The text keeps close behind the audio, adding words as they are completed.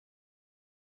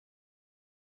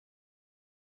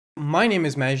my name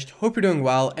is Majd, hope you're doing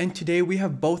well, and today we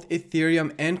have both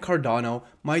Ethereum and Cardano,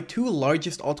 my two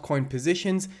largest altcoin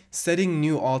positions, setting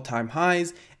new all-time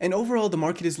highs, and overall the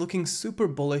market is looking super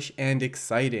bullish and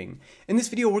exciting. In this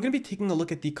video, we're going to be taking a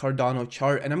look at the Cardano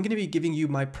chart, and I'm going to be giving you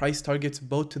my price targets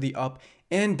both to the up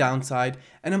and downside,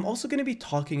 and I'm also going to be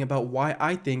talking about why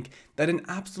I think that an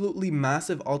absolutely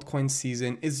massive altcoin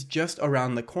season is just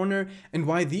around the corner, and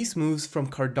why these moves from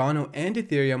Cardano and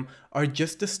Ethereum are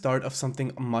just the start of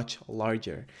something much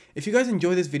larger. If you guys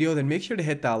enjoy this video, then make sure to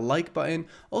hit that like button,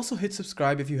 also hit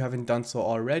subscribe if you haven't done so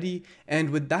already,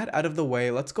 and with that out of the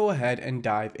way, let's go ahead and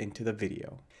dive into the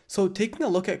video. So taking a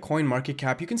look at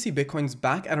CoinMarketCap, you can see Bitcoin's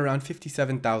back at around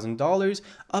 $57,000,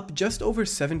 up just over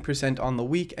 7% on the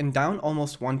week and down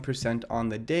almost 1% on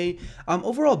the day.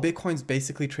 Overall, Bitcoin's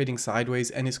basically trading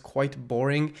sideways and is quite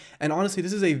boring. And honestly,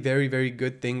 this is a very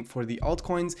good thing for the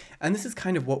altcoins. And this is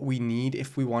kind of what we need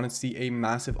if we want to see a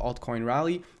massive altcoin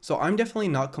rally. So I'm definitely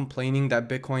not complaining that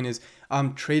Bitcoin is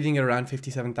trading at around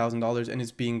 $57,000 and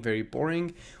is being very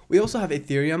boring. We also have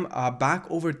Ethereum back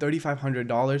over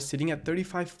 $3,500, sitting at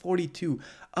 $3,542,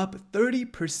 up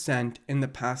 30% in the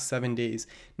past 7 days.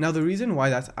 Now, the reason why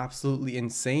that's absolutely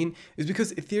insane is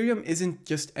because Ethereum isn't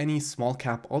just any small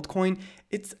cap altcoin.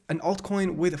 It's an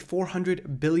altcoin with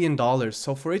 $400 billion.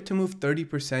 So for it to move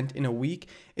 30% in a week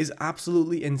is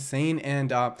absolutely insane,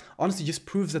 and honestly just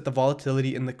proves that the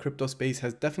volatility in the crypto space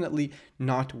has definitely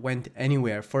not went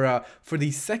anywhere. For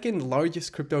the second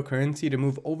largest cryptocurrency to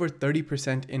move over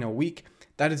 30% in a week,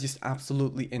 that is just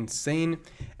absolutely insane.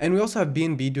 And we also have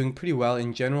BNB doing pretty well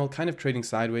in general, kind of trading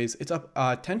sideways. It's up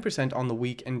 10% on the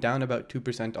week and down about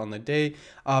 2% on the day.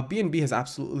 BNB has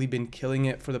absolutely been killing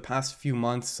it for the past few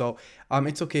months, so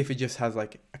it's okay if it just has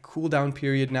like a cool down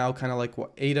period now, kind of like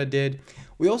what ADA did.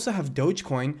 We also have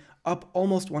Dogecoin up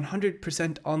almost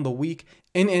 100% on the week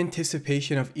in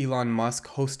anticipation of Elon Musk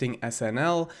hosting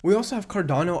SNL. We also have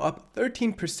Cardano up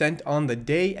 13% on the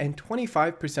day and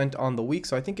 25% on the week.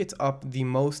 So I think it's up the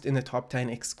most in the top 10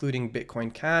 excluding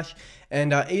Bitcoin Cash.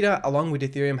 And ADA along with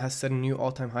Ethereum has set a new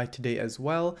all-time high today as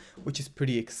well, which is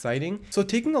pretty exciting. So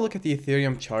taking a look at the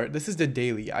Ethereum chart, this is the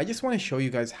daily. I just want to show you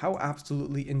guys how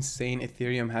absolutely insane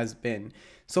Ethereum has been.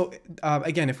 So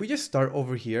again, if we just start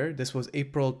over here, this was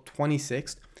April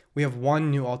 26th. We have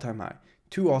one new all-time high,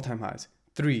 two all-time highs,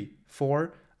 3,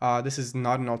 4, this is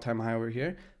not an all-time high over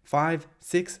here, 5,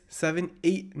 6, 7,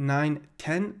 8, 9,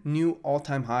 10 new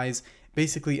all-time highs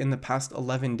basically in the past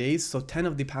 11 days. So 10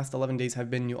 of the past 11 days have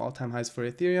been new all-time highs for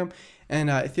Ethereum, and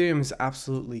Ethereum is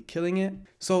absolutely killing it.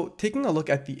 So taking a look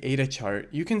at the ADA chart,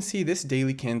 you can see this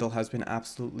daily candle has been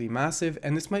absolutely massive,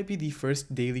 and this might be the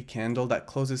first daily candle that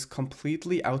closes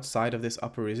completely outside of this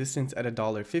upper resistance at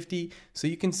 $1.50. So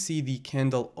you can see the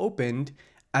candle opened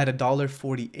at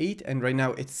 $1.48, and right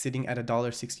now it's sitting at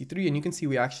 $1.63, and you can see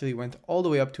we actually went all the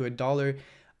way up to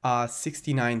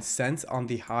 $1.69 on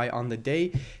the high on the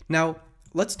day. Now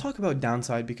let's talk about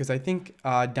downside, because I think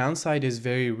downside is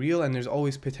very real and there's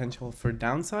always potential for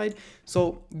downside.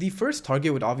 So the first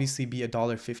target would obviously be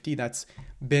 $1.50. That's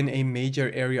been a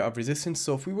major area of resistance.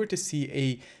 So if we were to see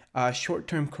a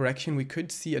short-term correction, we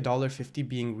could see $1.50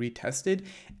 being retested,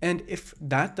 and if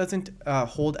that doesn't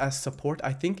hold as support,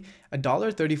 I think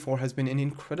 $1.34 has been an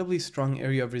incredibly strong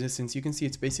area of resistance. You can see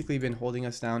it's basically been holding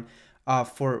us down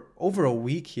for over a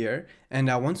week here, and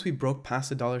once we broke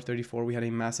past $1.34, we had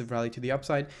a massive rally to the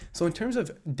upside. So in terms of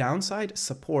downside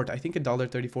support, I think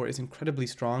 $1.34 is incredibly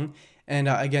strong, and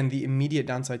again, the immediate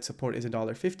downside support is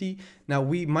 $1.50. Now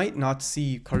we might not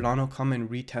see Cardano come and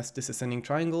retest this ascending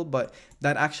triangle, but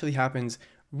that actually happens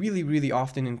really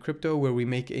often in crypto, where we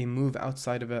make a move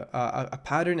outside of a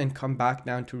pattern and come back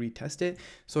down to retest it.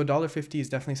 So $1.50 is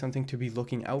definitely something to be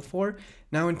looking out for.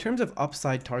 Now in terms of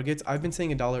upside targets, I've been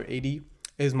saying $1.80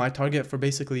 is my target for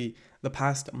basically the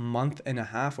past month and a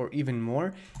half or even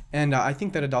more, and I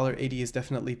think that $1.80 is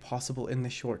definitely possible in the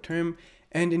short term.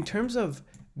 And in terms of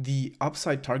the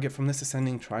upside target from this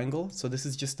ascending triangle, so this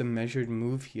is just a measured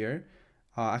move here,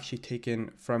 actually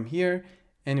taken from here.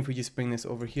 And if we just bring this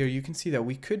over here, you can see that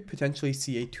we could potentially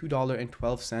see a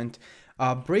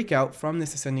 $2.12 breakout from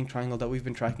this ascending triangle that we've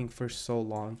been tracking for so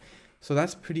long. So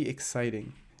that's pretty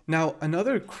exciting. Now,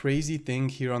 another crazy thing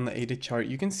here on the ADA chart,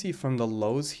 you can see from the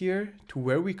lows here to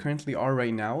where we currently are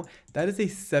right now, that is a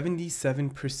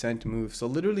 77% move. So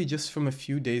literally just from a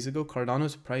few days ago,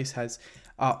 Cardano's price has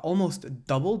almost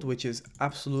doubled, which is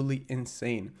absolutely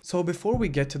insane. So before we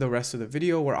get to the rest of the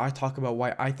video where I talk about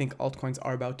why I think altcoins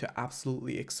are about to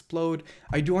absolutely explode,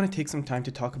 I do want to take some time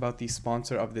to talk about the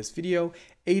sponsor of this video,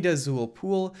 Adazul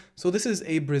pool. So this is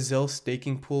a Brazil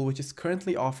staking pool which is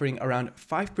currently offering around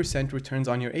 5% returns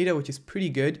on your ADA, which is pretty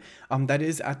good. That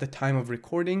is at the time of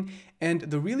recording. And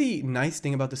the really nice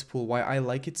thing about this pool, why I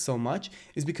like it so much,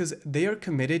 is because they are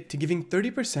committed to giving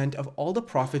 30% of all the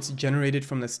profits generated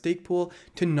from the stake pool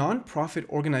to non-profit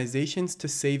organizations to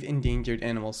save endangered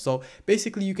animals. So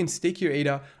basically you can stake your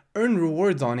ADA, earn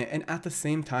rewards on it, and at the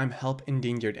same time help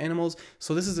endangered animals.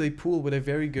 So this is a pool with a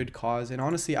very good cause, and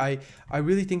honestly I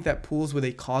really think that pools with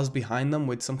a cause behind them,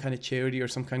 with some kind of charity or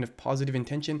some kind of positive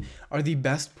intention, are the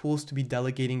best pools to be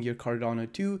delegating your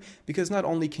Cardano to, because not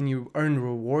only can you earn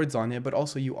rewards on it, but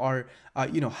also you are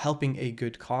helping a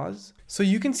good cause. So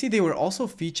you can see they were also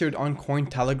featured on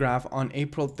Cointelegraph on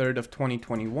April 3rd of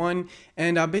 2021,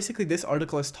 and basically this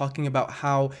article is talking about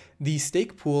how the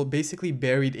stake pool basically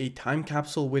buried a time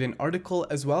capsule with an article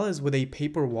as well as with a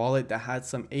paper wallet that had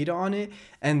some ADA on it,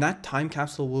 and that time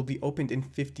capsule will be opened in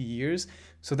 50 years.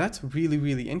 So that's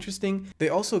really interesting. They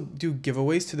also do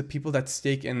giveaways to the people that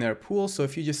stake in their pool. So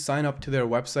if you just sign up to their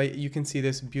website, you can see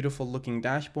this beautiful looking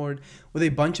dashboard with a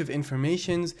bunch of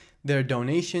informations, their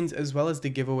donations, as well as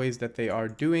the giveaways that they are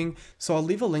doing. So I'll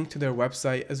leave a link to their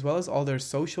website as well as all their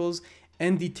socials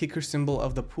and the ticker symbol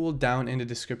of the pool down in the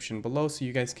description below so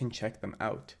you guys can check them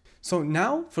out. So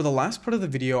now for the last part of the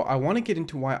video, I want to get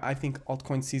into why I think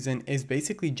altcoin season is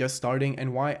basically just starting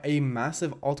and why a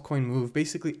massive altcoin move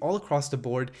basically all across the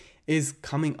board is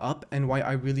coming up, and why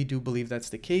I really do believe that's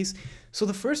the case. So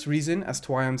the first reason as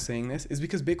to why I'm saying this is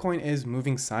because Bitcoin is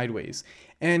moving sideways,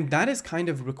 and that is kind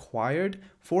of required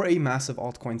for a massive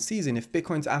altcoin season. If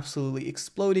Bitcoin's absolutely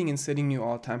exploding and setting new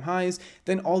all-time highs,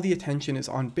 then all the attention is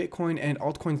on Bitcoin, and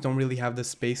altcoins don't really have the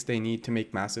space they need to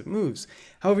make massive moves.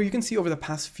 However, you can see over the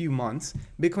past few months,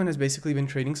 Bitcoin has basically been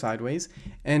trading sideways,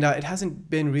 and it hasn't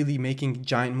been really making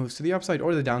giant moves to the upside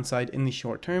or the downside in the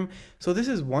short term. So this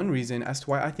is one reason as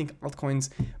to why I think altcoins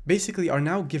basically are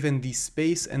now given the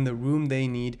space and the room they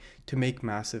need to make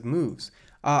massive moves.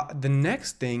 The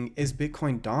next thing is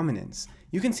Bitcoin dominance.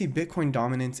 You can see Bitcoin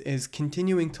dominance is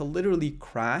continuing to literally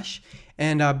crash,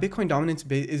 and Bitcoin dominance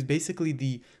is basically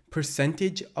the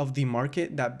percentage of the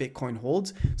market that Bitcoin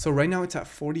holds. So right now it's at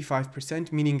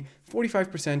 45%, meaning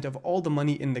 45% of all the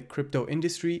money in the crypto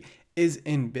industry is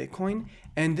in Bitcoin,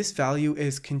 and this value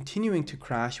is continuing to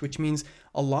crash, which means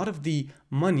a lot of the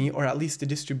money, or at least the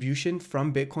distribution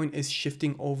from Bitcoin, is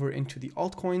shifting over into the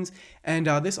altcoins, and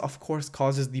this of course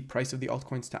causes the price of the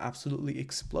altcoins to absolutely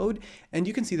explode. And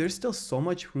you can see there's still so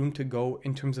much room to go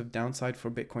in terms of downside for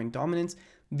Bitcoin dominance.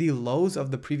 The lows of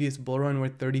the previous bull run were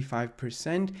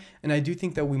 35%, and I do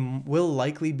think that we will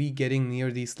likely be getting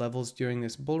near these levels during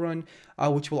this bull run,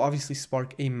 which will obviously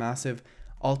spark a massive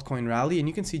altcoin rally. And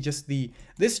you can see just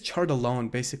this chart alone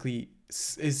basically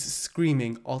is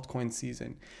screaming altcoin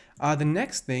season. The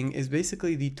next thing is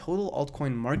basically the total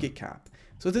altcoin market cap.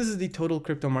 So this is the total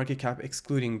crypto market cap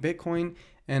excluding Bitcoin,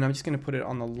 and I'm just going to put it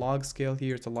on the log scale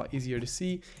here. It's a lot easier to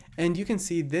see, and you can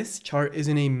see this chart is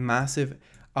in a massive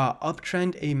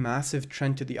uptrend, a massive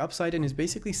trend to the upside, and is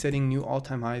basically setting new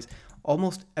all-time highs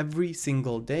almost every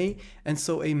single day. And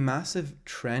so a massive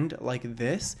trend like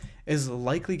this is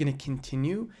likely going to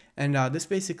continue, and this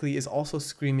basically is also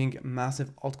screaming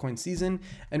massive altcoin season.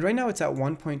 And right now it's at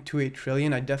 1.28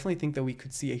 trillion. I definitely think that we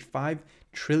could see a $5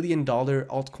 trillion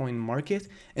altcoin market,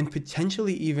 and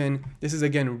potentially even, this is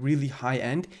again really high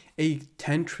end, a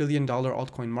 $10 trillion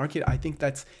altcoin market. I think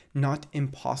that's not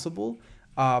impossible.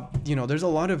 There's a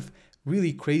lot of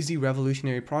really crazy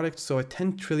revolutionary products, so a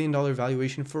 $10 trillion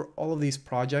valuation for all of these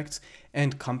projects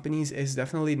and companies is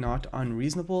definitely not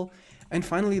unreasonable. And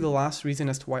finally, the last reason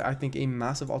as to why I think a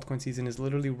massive altcoin season is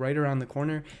literally right around the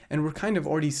corner, and we're kind of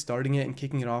already starting it and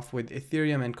kicking it off with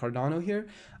Ethereum and Cardano here,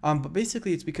 but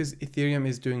basically it's because Ethereum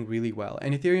is doing really well,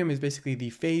 and Ethereum is basically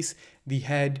the face, the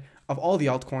head of all the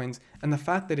altcoins, and the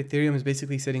fact that Ethereum is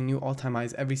basically setting new all-time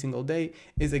highs every single day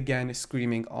is again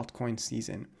screaming altcoin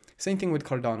season. Same thing with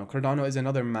Cardano. Cardano is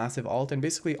another massive alt, and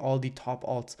basically all the top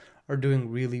alts are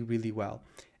doing really well.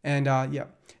 And yeah,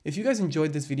 if you guys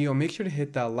enjoyed this video, make sure to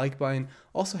hit that like button.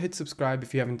 Also hit subscribe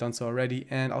if you haven't done so already,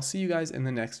 and I'll see you guys in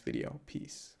the next video.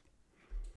 Peace.